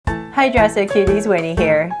Hi Drastic Cuties, Winnie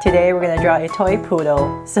here. Today we're going to draw a toy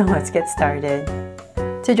poodle, so let's get started.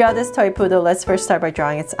 To draw this toy poodle, let's first start by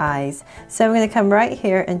drawing its eyes. So I'm going to come right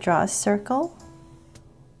here and draw a circle.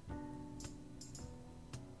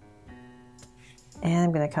 And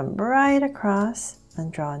I'm going to come right across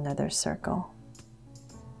and draw another circle.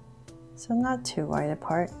 So not too wide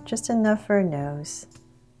apart, just enough for a nose.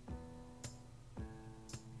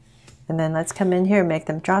 And then let's come in here and make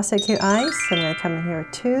them draw so cute eyes. So I'm going to come in here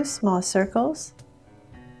with two small circles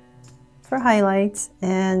for highlights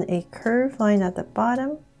and a curved line at the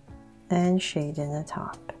bottom and shade in the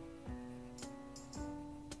top.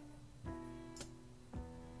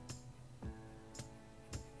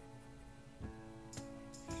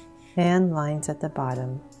 And lines at the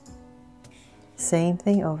bottom. Same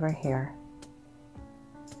thing over here.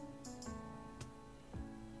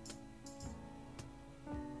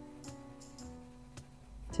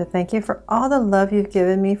 So thank you for all the love you've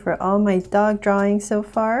given me for all my dog drawings so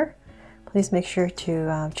far. Please make sure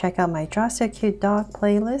to check out my Draw So Cute Dog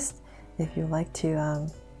playlist if you like to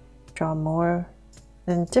draw more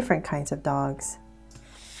and different kinds of dogs.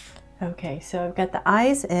 Okay, so I've got the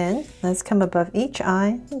eyes in. Let's come above each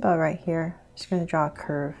eye, about right here. Just going to draw a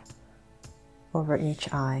curve over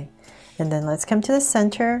each eye. And then let's come to the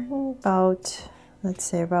center, about, let's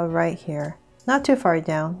say about right here. Not too far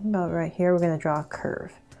down, about right here, we're going to draw a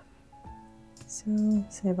curve. So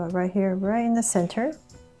say about right here, right in the center.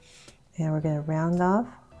 And we're going to round off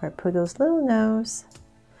our poodle's little nose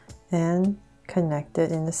and connect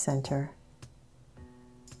it in the center.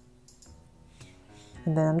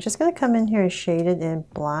 And then I'm just going to come in here and shade it in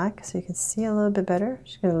black so you can see a little bit better.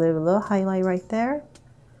 Just going to leave a little highlight right there.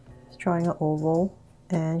 Just drawing an oval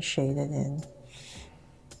and shade it in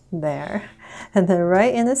there. And then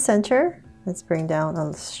right in the center, let's bring down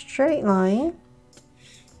a straight line.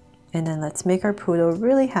 And then let's make our poodle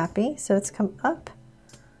really happy. So let's come up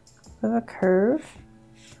with a curve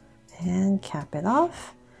and cap it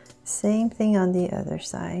off. Same thing on the other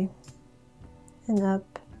side. And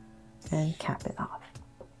up and cap it off.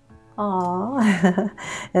 Aww.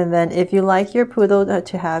 And then if you like your poodle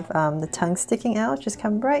to have the tongue sticking out, just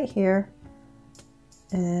come right here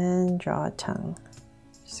and draw a tongue.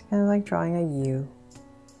 Just kind of like drawing a U.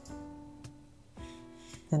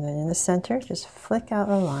 And then in the center, just flick out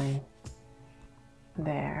a line.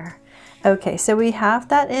 There. Okay, so we have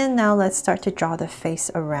that in. Now let's start to draw the face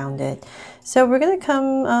around it. So we're going to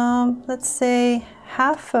come, let's say,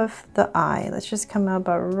 half of the eye. Let's just come out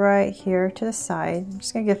about right here to the side. I'm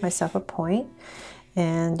just going to give myself a point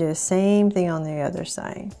and do the same thing on the other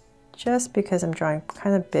side. Just because I'm drawing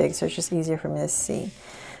kind of big, so it's just easier for me to see.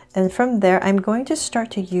 And from there, I'm going to start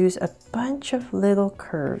to use a bunch of little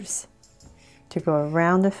curves to go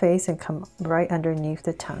around the face and come right underneath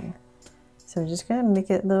the tongue. So I'm just going to make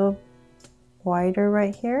it a little wider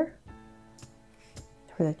right here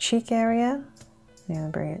for the cheek area. I'm going to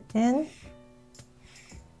bring it in.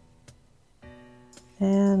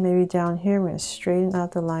 And maybe down here, I'm going to straighten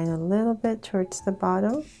out the line a little bit towards the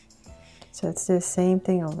bottom. So let's do the same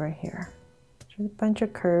thing over here. Just a bunch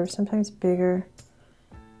of curves, sometimes bigger,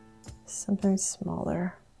 sometimes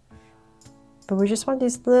smaller. But we just want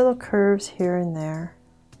these little curves here and there.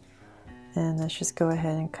 And let's just go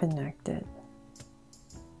ahead and connect it.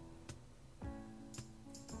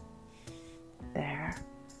 There.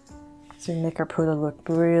 So we make our poodle look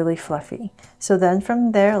really fluffy. So then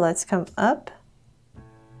from there, let's come up.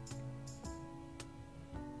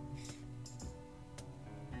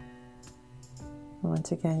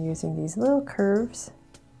 Once again, using these little curves.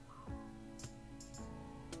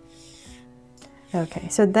 Okay,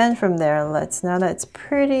 so then from there, now that it's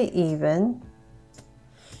pretty even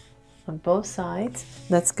on both sides,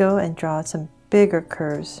 let's go and draw some bigger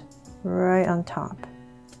curves right on top.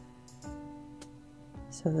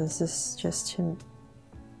 So this is just to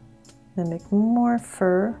mimic more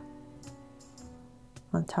fur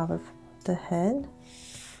on top of the head.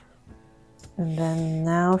 And then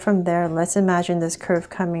now from there, let's imagine this curve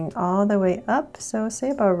coming all the way up. So say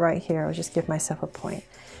about right here, I'll just give myself a point.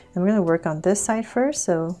 I'm going to work on this side first,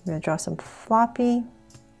 so I'm going to draw some floppy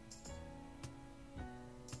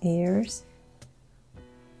ears.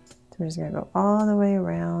 So we're just going to go all the way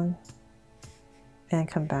around and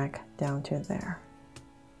come back down to there.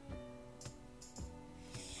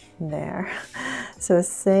 There. So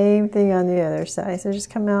same thing on the other side. So just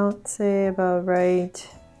come out, say about right,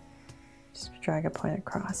 just drag a point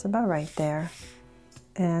across, about right there.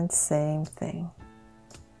 And same thing.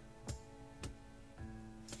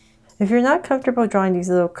 If you're not comfortable drawing these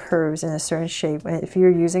little curves in a certain shape, if you're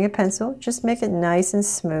using a pencil, just make it nice and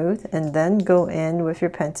smooth and then go in with your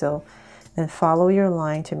pencil and follow your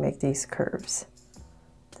line to make these curves.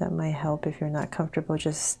 That might help if you're not comfortable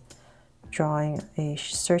just drawing a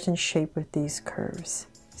certain shape with these curves.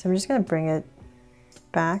 So I'm just going to bring it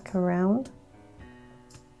back around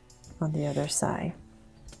on the other side.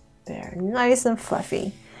 There, nice and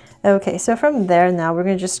fluffy. Okay, so from there now we're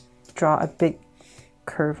going to just draw a big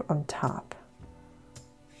curve on top.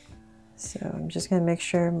 So I'm just going to make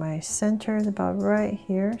sure my center is about right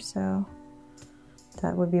here. So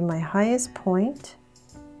that would be my highest point.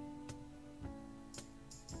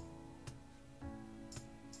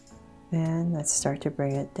 And let's start to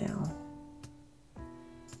bring it down.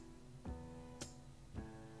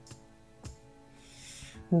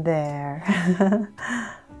 There.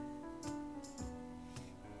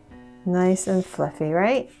 Nice and fluffy,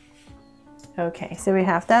 right? Okay, so we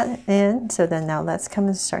have that in. So then now let's come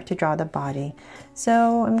and start to draw the body.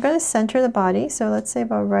 So I'm going to center the body. So let's say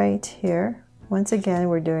about right here. Once again,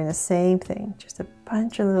 we're doing the same thing, just a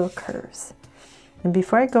bunch of little curves. And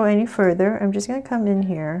before I go any further, I'm just going to come in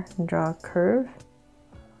here and draw a curve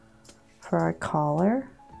for our collar,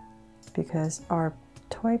 because our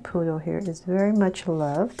toy poodle here is very much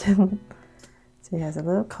loved. So he has a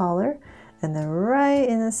little collar, and then right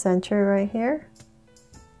in the center right here,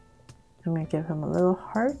 I'm going to give him a little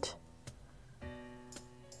heart.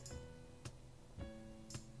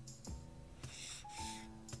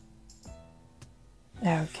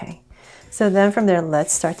 Okay. So then from there,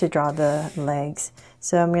 let's start to draw the legs.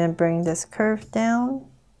 So I'm going to bring this curve down,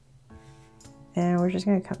 and we're just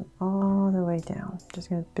going to come all the way down. Just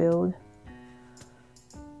going to build.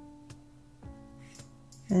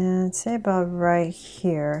 And say about right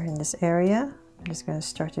here in this area, I'm just going to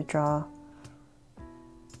start to draw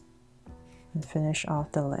and finish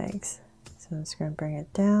off the legs. So I'm just going to bring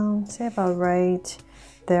it down. Say about right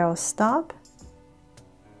there, I'll stop.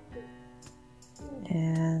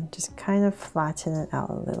 And just kind of flatten it out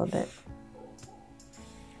a little bit.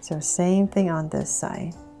 So same thing on this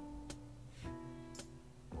side.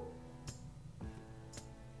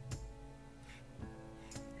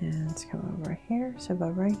 And let's come over here, so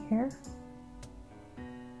about right here.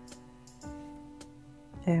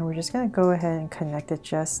 And we're just going to go ahead and connect it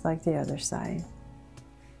just like the other side.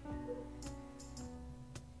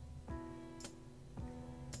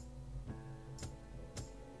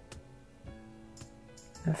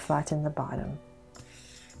 And flatten the bottom.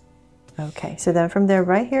 Okay, so then from there,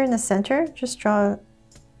 right here in the center, just draw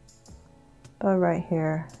about right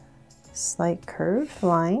here, slight curved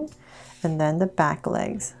line, and then the back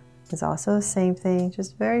legs is also the same thing,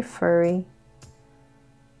 just very furry,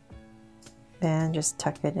 and just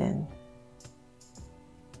tuck it in.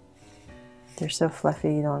 They're so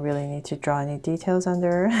fluffy, you don't really need to draw any details on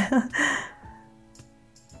their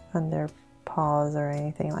on their paws or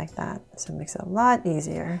anything like that, so it makes it a lot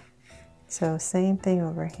easier. So same thing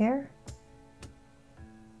over here,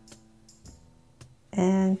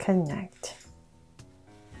 and connect.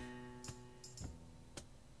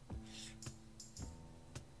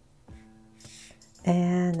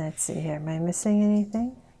 And let's see here, am I missing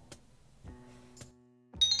anything?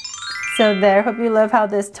 So there, hope you love how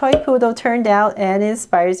this toy poodle turned out and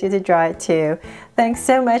inspires you to draw it too. Thanks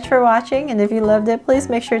so much for watching, and if you loved it, please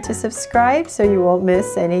make sure to subscribe so you won't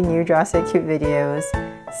miss any new Draw So Cute videos.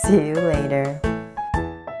 See you later.